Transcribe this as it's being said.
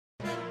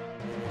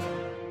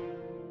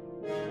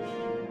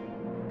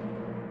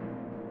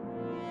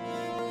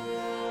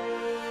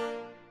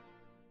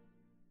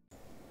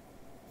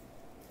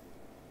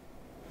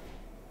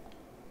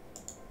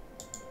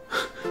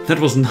That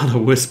was not a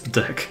Wisp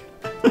deck.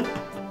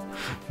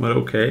 But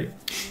okay.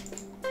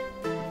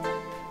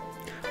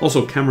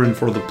 Also Camrin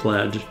for the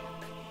pledge.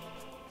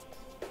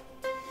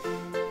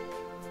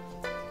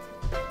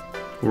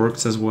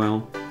 Works as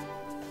well.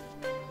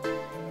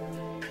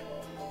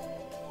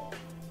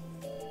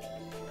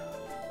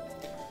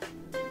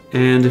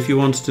 And if you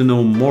want to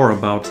know more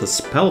about the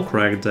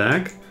Spellcrack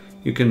deck,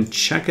 you can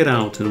check it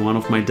out in one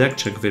of my deck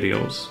check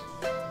videos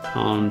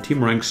on Team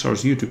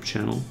Rankstar's YouTube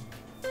channel,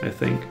 I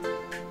think.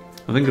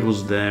 I think it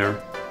was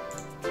there.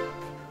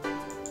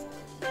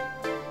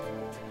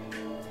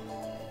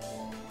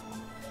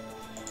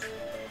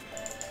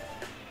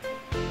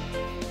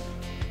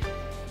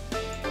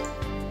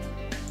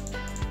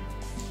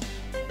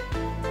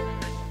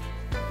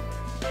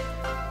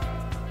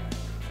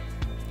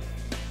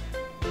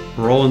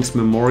 Roland's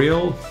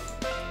Memorial?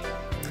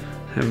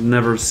 I've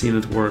never seen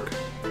it work.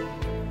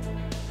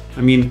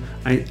 I mean,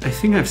 I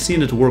think I've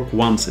seen it work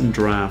once in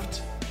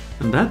draft,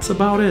 and that's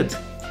about it.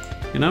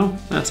 You know,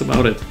 that's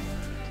about it.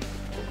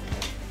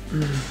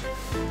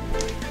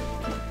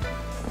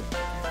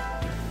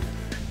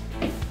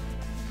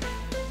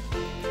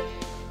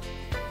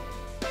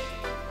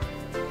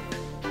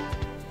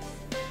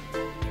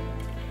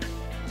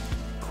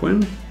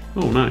 Quinn?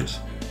 Oh, nice.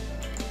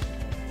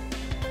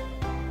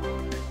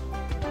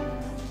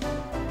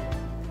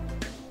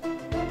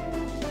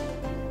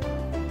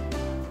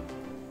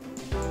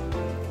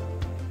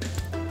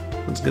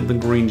 Let's get the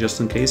green just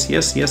in case.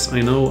 Yes, yes,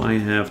 I know I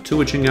have 2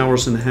 Witching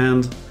Hours in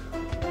hand.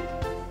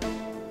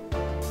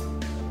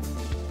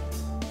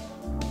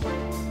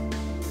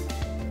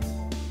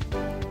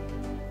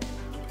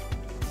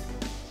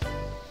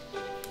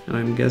 And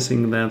I'm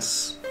guessing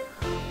that's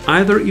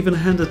either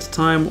even-handed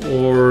time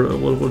or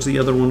what was the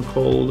other one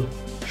called?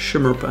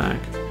 Shimmer Pack.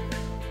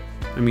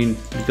 I mean,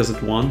 because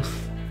it won.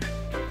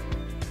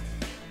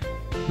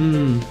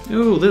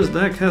 Oh, this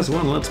deck has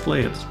one, let's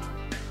play it.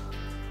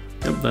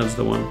 Yep, that's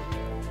the one.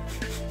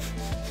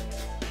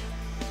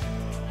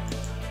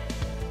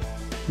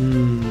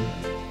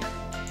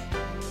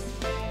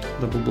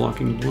 Double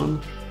blocking one.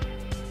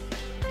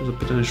 There's a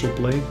potential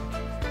play.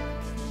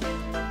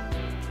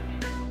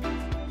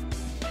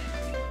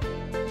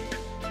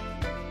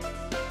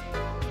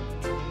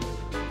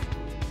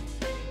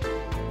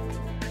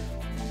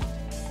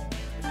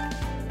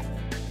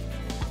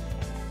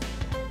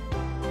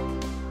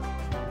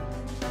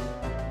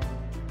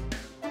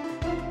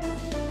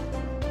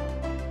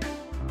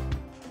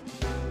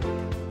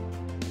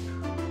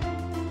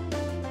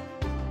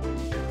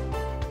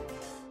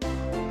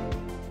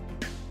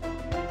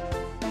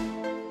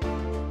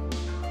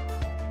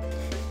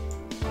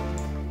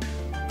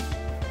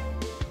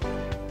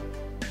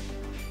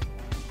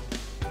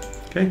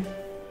 Okay.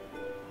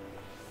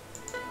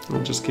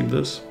 I'll just keep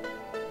this.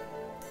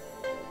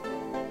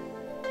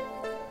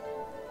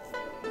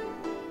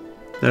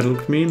 That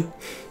looked mean?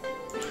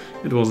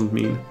 It wasn't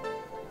mean.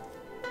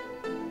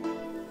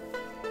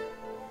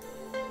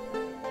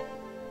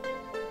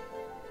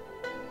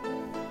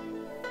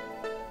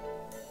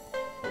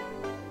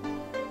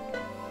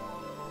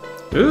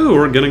 Ooh,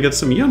 we're gonna get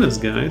some units,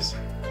 guys.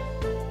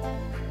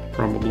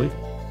 Probably.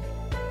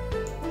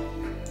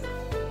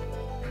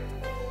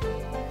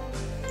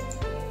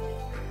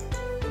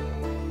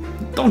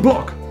 Don't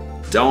block!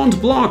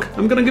 Don't block!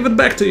 I'm gonna give it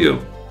back to you!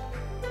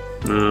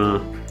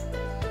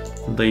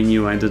 They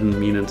knew I didn't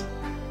mean it.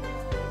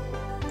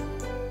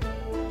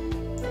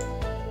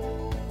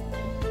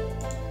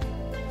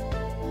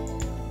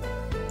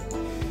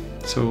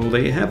 So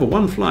they have a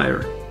 1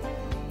 flyer.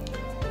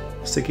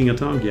 Sticking a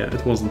tongue? Yeah,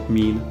 it wasn't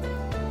mean.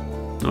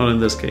 Not in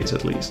this case,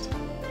 at least.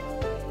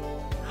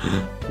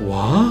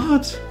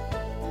 What?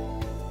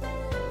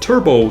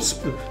 Tempo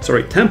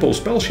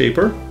Spell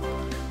Shaper?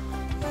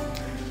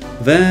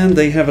 Then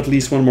they have at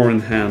least 1 more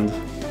in hand.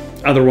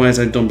 Otherwise,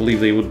 I don't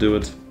believe they would do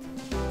it.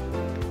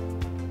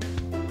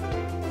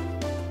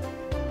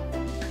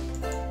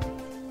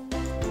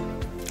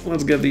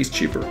 Let's get these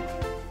cheaper.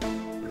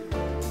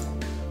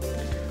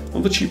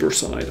 On the cheaper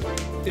side.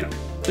 Yeah.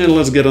 And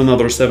let's get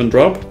another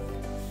 7-drop.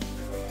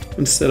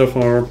 Instead of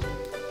our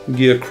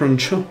Gear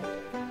Cruncher.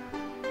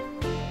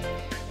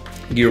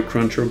 Gear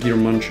Cruncher, Gear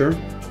Muncher.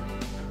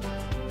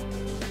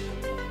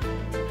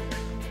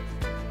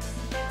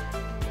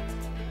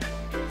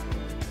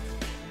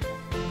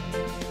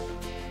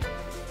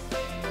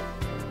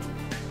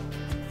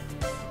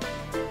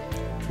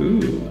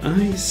 Ooh,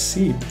 I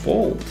see.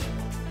 Bolt.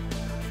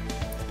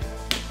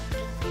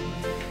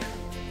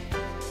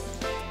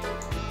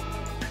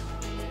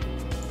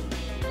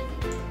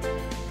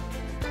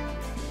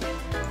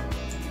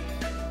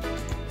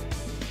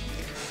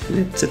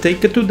 Let's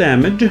take it to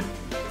damage.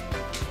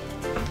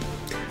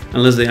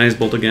 Unless they Ice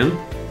Bolt again.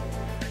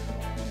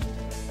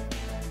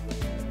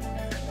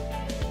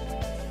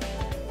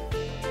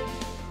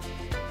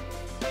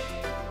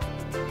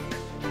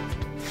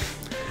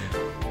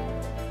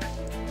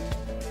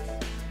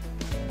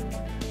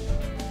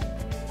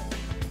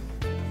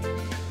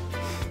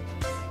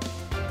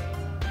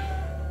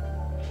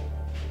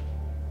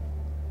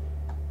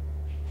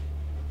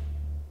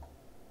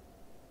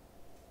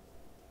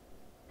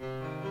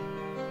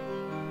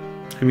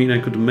 I mean, I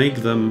could make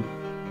them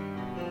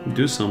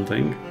do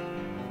something.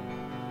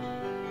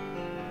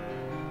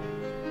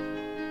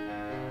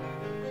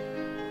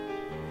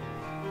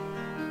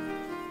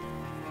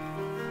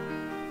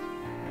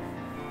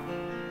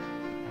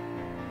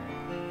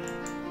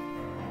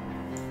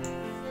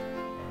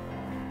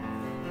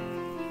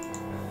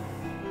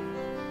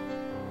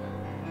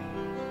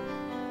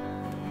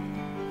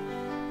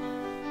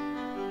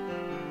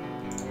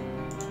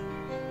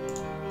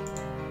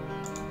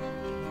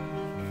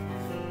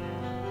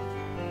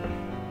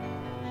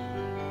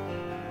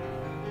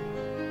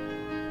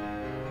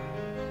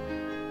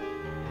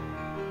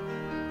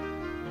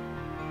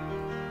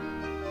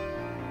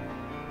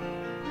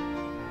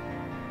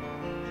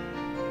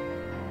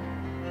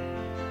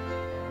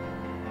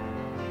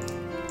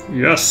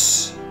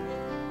 Yes!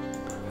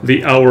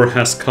 The hour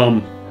has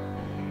come.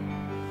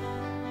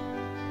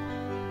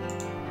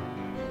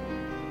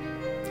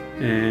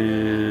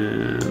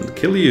 And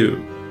kill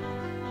you.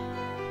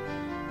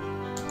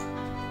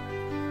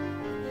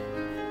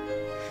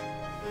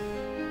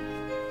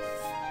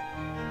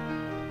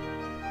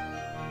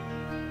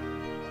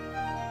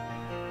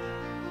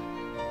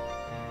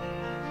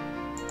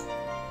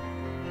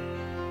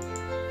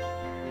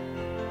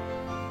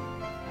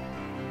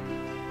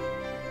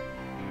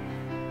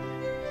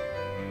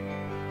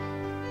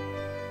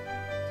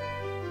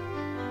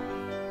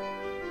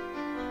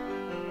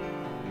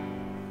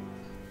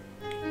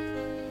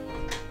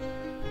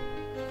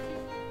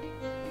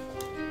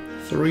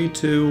 Three,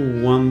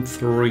 2, 1,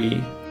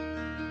 3.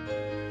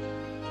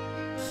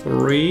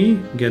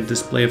 3. Get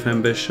display of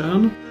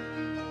ambition.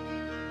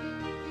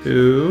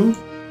 2.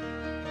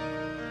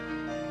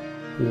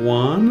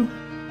 1.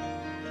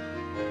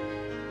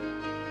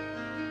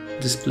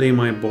 Display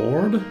my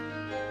board.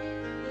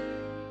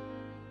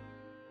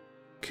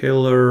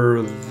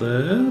 Killer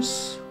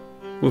this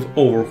with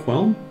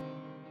overwhelm.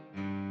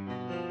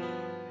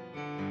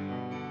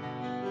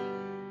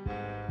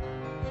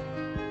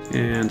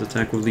 And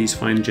attack with these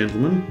fine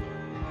gentlemen.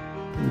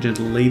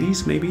 Gentle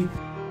ladies, maybe?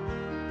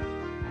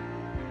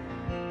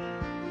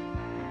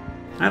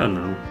 I don't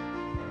know.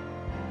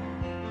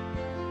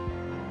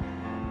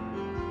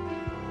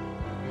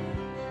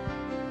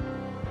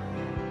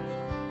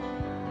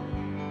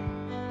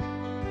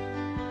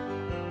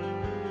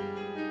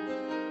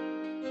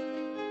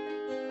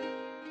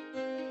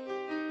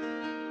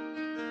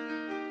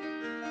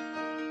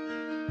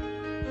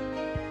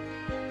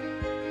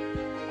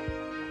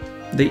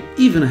 They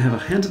even have a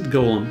handed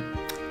golem.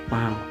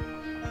 Wow.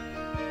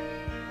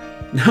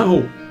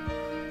 No!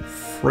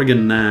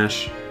 Friggin'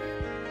 Nash.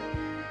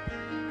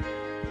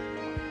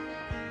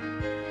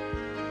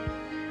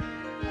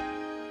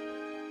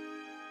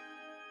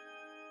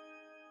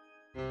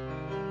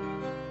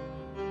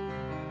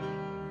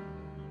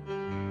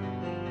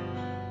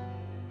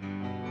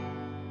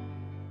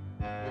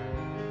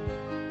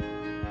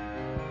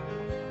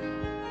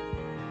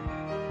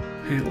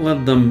 Hey,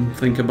 let them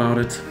think about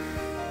it.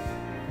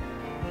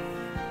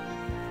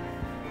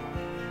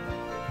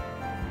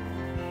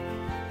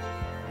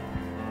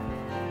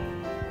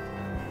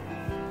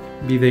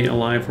 Be they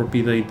alive or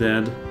be they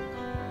dead?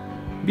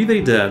 Be they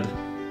dead.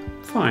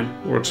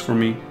 Fine, works for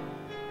me.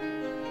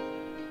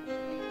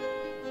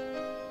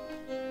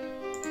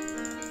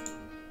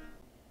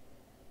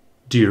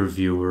 Dear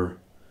viewer,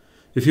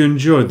 if you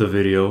enjoyed the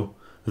video,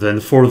 then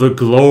for the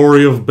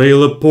glory of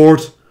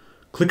Baleport,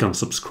 click on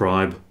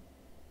subscribe.